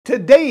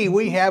Today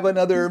we have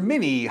another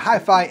mini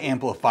hi-fi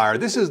amplifier.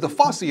 This is the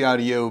Fosi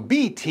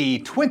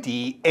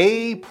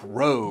BT20A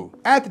Pro.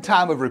 At the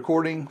time of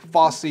recording,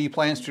 Fosi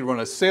plans to run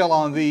a sale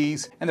on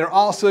these, and they're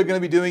also going to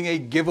be doing a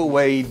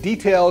giveaway.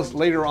 Details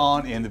later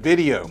on in the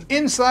video.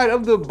 Inside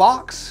of the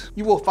box,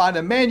 you will find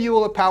a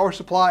manual, a power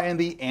supply, and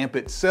the amp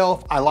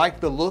itself. I like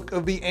the look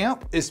of the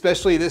amp,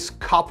 especially this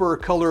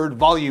copper-colored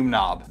volume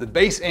knob. The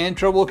bass and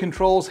treble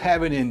controls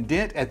have an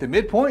indent at the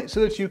midpoint so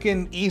that you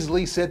can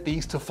easily set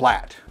these to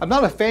flat. I'm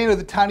not a fan of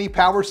the tiny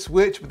power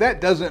switch, but that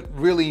doesn't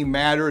really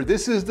matter.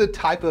 This is the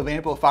type of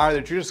amplifier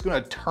that you're just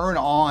going to turn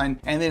on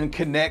and then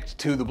connect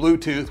to the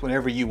Bluetooth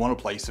whenever you want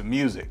to play some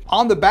music.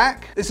 On the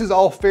back, this is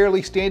all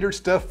fairly standard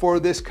stuff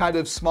for this kind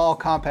of small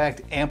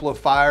compact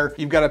amplifier.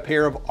 You've got a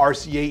pair of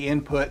RCA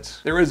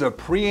inputs. There is a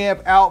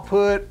preamp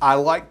output. I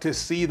like to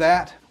see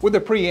that. With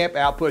the preamp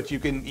output, you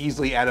can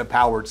easily add a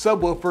powered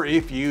subwoofer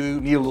if you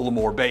need a little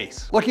more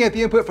bass. Looking at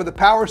the input for the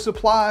power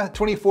supply,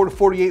 24 to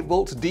 48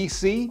 volts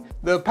DC.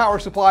 The power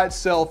supply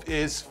itself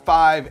is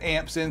 5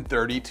 amps and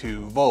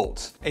 32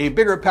 volts. A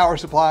bigger power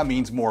supply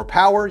means more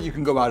power. You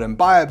can go out and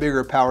buy a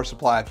bigger power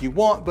supply if you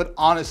want, but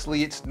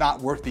honestly, it's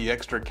not worth the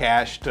extra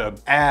cash to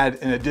add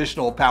an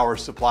additional power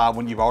supply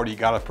when you've already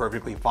got a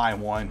perfectly fine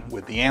one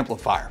with the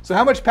amplifier. So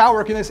how much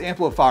power can this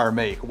amplifier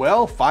make?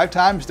 Well, 5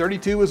 times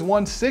 32 is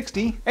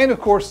 160, and of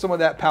course, some of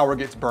that power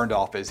gets burned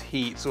off as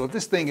heat. So if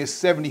this thing is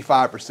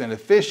 75%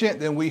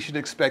 efficient, then we should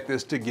expect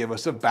this to give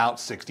us about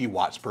 60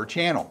 watts per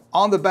channel.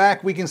 On the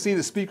back, we can see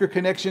the speaker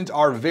connections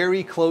are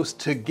very close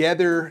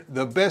together.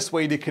 The best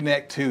way to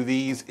connect to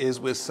these is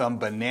with some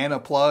banana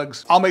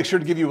plugs. I'll make sure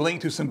to give you a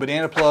link to some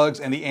banana plugs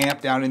and the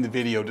amp down in the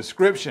video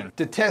description.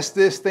 To test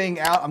this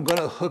thing out, I'm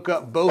gonna hook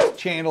up both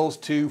channels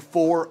to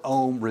 4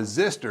 ohm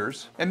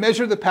resistors and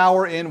measure the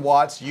power in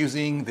watts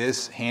using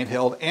this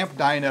handheld amp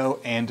dyno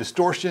and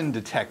distortion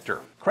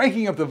detector.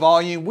 Cranking up the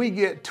volume, we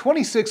get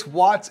 26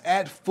 watts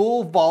at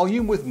full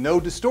volume with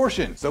no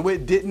distortion, so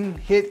it didn't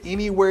hit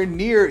anywhere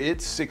near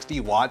its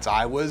 60 watts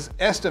I was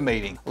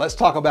estimating. Let's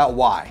talk about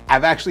why.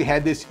 I've actually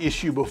had this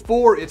issue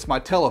before. It's my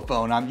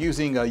telephone. I'm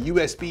using a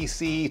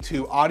USB-C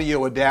to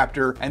audio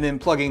adapter and then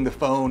plugging the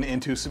phone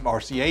into some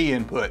RCA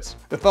inputs.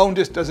 The phone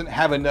just doesn't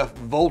have enough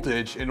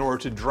voltage in order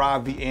to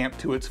drive the amp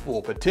to its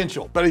full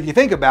potential. But if you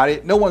think about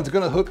it, no one's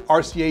gonna hook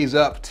RCAs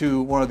up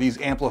to one of these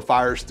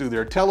amplifiers through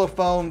their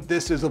telephone.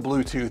 This is a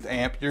Bluetooth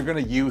amp. You're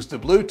going to use the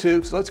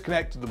Bluetooth, so let's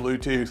connect to the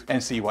Bluetooth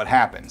and see what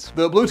happens.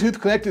 The Bluetooth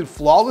connected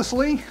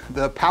flawlessly.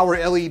 The power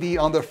LED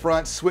on the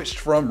front switched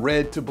from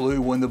red to blue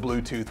when the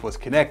Bluetooth was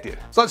connected.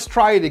 So let's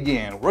try it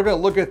again. We're going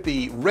to look at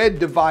the red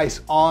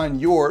device on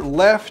your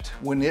left.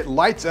 When it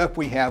lights up,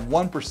 we have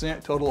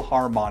 1% total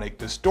harmonic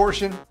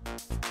distortion.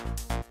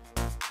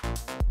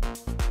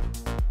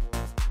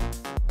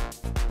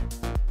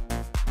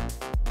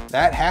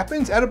 That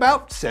happens at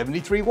about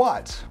 73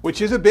 watts,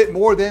 which is a bit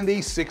more than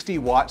the 60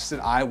 watts that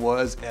I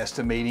was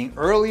estimating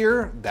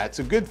earlier. That's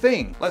a good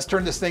thing. Let's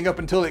turn this thing up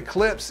until it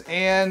clips,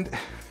 and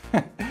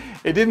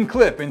it didn't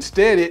clip.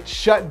 Instead, it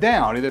shut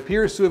down. It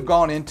appears to have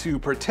gone into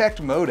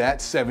protect mode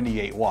at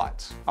 78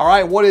 watts. All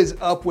right, what is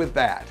up with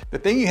that? The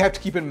thing you have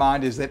to keep in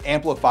mind is that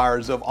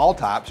amplifiers of all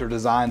types are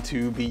designed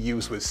to be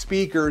used with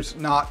speakers,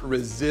 not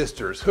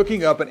resistors.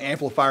 Hooking up an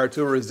amplifier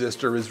to a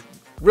resistor is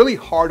really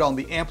hard on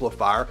the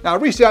amplifier. Now, I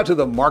reached out to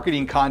the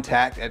marketing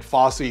contact at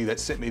Fosi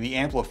that sent me the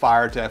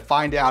amplifier to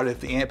find out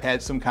if the amp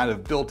had some kind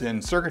of built-in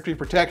circuitry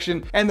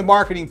protection, and the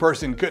marketing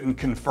person couldn't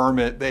confirm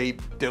it. They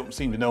don't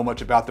seem to know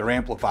much about their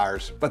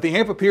amplifiers. But the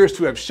amp appears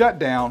to have shut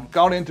down,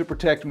 gone into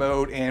protect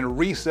mode, and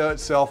reset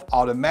itself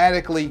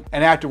automatically,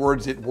 and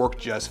afterwards it worked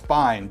just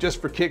fine.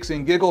 Just for kicks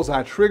and giggles,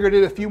 I triggered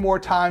it a few more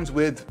times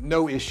with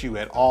no issue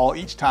at all.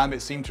 Each time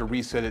it seemed to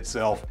reset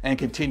itself and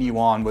continue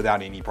on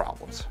without any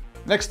problems.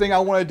 Next thing I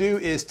want to do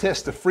is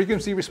test the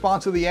frequency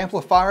response of the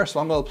amplifier,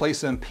 so I'm going to play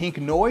some pink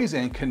noise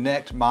and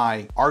connect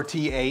my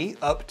RTA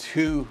up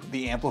to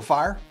the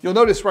amplifier. You'll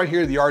notice right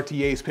here the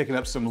RTA is picking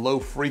up some low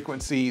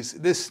frequencies.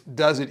 This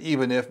does it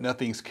even if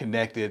nothing's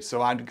connected,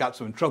 so I've got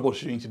some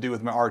troubleshooting to do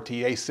with my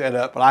RTA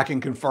setup, but I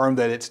can confirm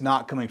that it's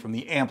not coming from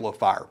the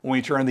amplifier. When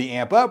we turn the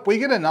amp up, we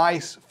get a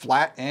nice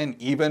flat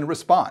and even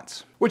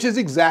response, which is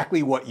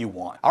exactly what you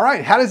want. All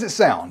right, how does it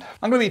sound?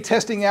 I'm gonna be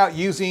testing out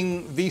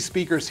using these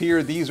speakers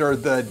here. These are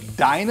the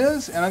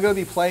dynos, and I'm gonna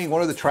be playing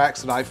one of the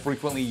tracks that I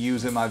frequently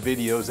use in my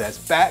videos as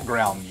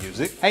background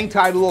music. Hang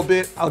tight a little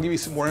bit. I'll give you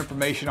some more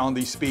information on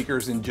these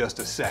speakers in just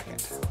a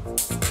second.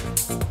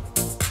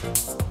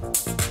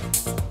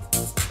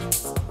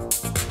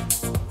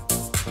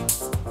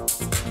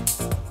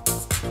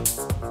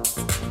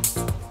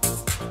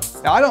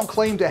 Now, I don't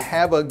claim to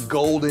have a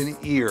golden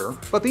ear,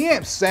 but the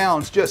amp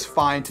sounds just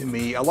fine to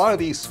me. A lot of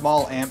these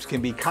small amps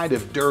can be kind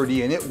of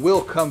dirty, and it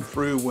will come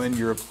through when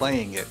you're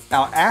playing it.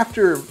 Now,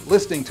 after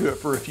listening to it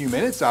for a few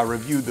minutes, I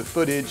reviewed the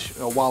footage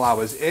while I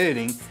was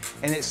editing,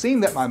 and it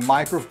seemed that my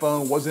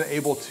microphone wasn't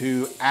able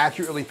to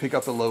accurately pick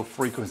up the low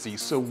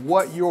frequencies. So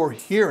what you're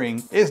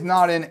hearing is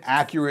not an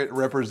accurate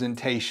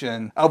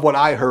representation of what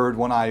I heard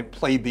when I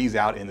played these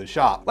out in the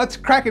shop. Let's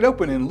crack it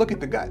open and look at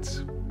the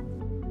guts.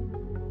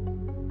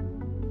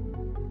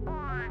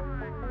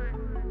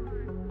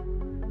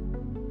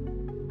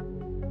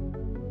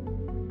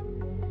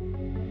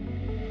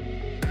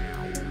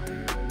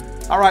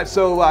 All right,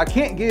 so I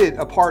can't get it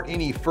apart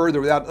any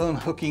further without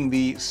unhooking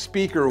the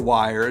speaker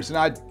wires, and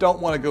I don't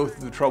want to go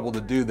through the trouble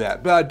to do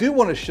that. But I do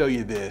want to show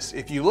you this.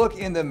 If you look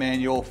in the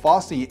manual,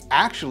 Fosi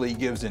actually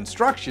gives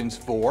instructions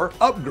for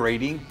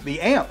upgrading the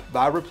amp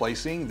by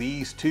replacing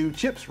these two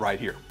chips right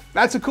here.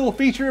 That's a cool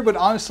feature, but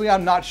honestly,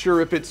 I'm not sure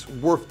if it's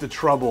worth the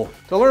trouble.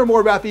 To learn more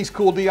about these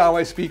cool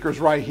DIY speakers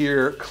right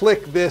here,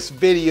 click this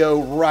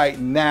video right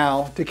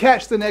now. To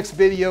catch the next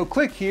video,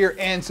 click here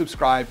and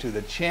subscribe to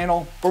the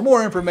channel. For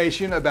more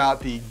information about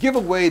the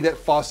giveaway that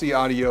Fosi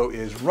Audio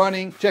is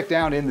running, check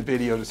down in the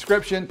video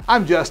description.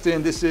 I'm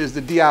Justin, this is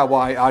the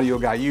DIY Audio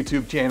Guy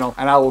YouTube channel,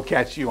 and I will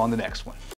catch you on the next one.